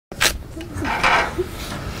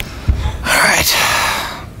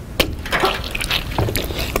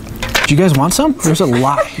Do you guys want some? There's a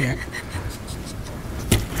lot here.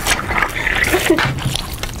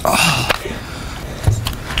 Oh.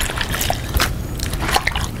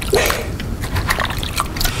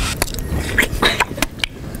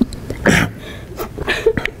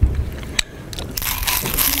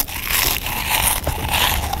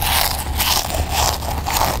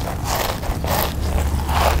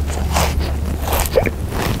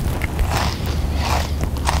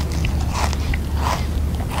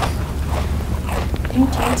 Any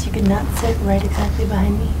chance you could not sit right exactly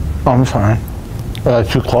behind me? Oh, I'm sorry.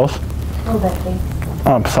 Too close? Oh, that thing.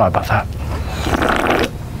 Oh, I'm sorry about that.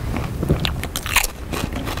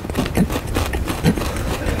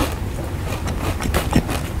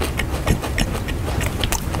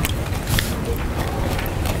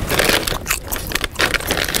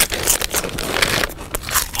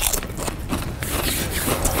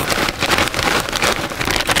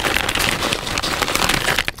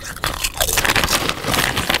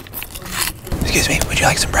 Excuse me, would you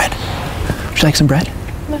like some bread? Would you like some bread?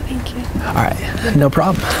 No, thank you. All right, no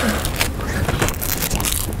problem.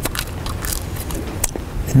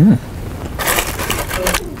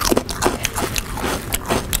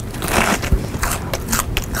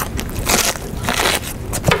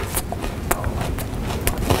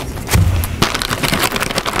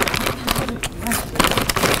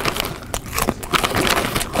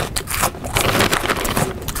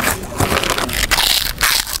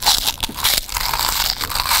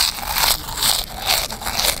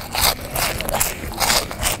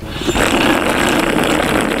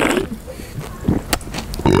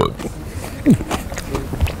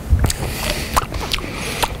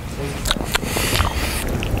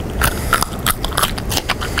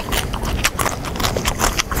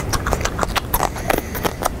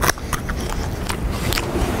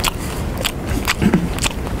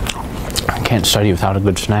 Can't study without a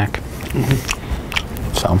good snack.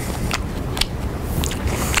 So.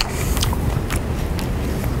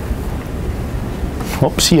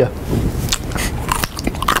 Oh, see ya.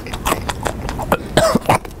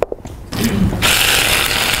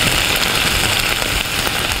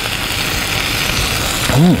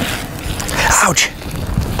 Ouch.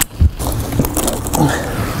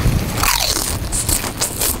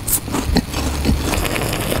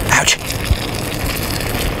 Ouch.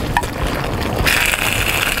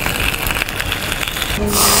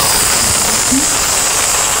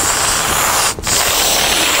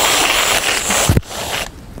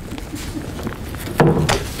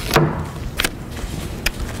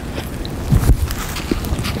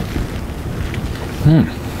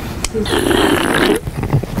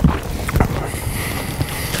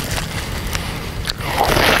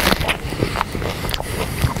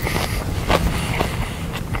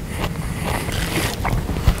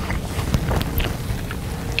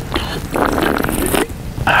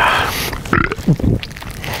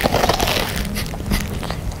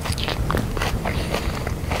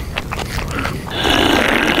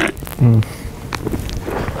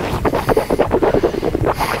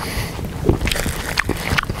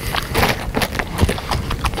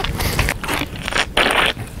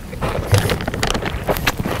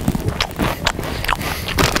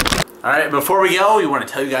 Alright, before we go, we want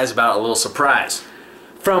to tell you guys about a little surprise.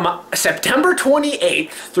 From September 28th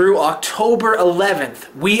through October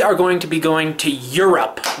 11th, we are going to be going to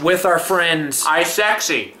Europe with our friends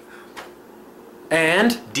iSexy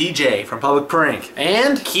and DJ from Public Prank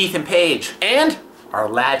and Keith and Paige and our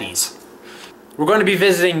laddies. We're going to be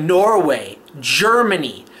visiting Norway,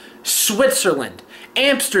 Germany, Switzerland,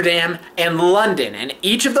 Amsterdam, and London. And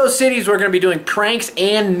each of those cities we're going to be doing pranks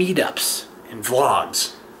and meetups. And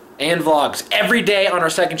vlogs. And vlogs every day on our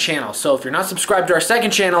second channel. So if you're not subscribed to our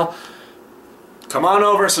second channel, come on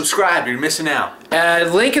over and subscribe. You're missing out.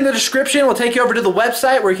 Link in the description will take you over to the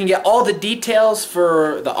website where you can get all the details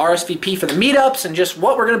for the RSVP for the meetups and just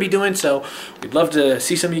what we're going to be doing. So we'd love to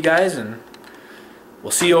see some of you guys, and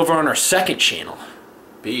we'll see you over on our second channel.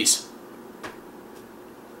 Peace.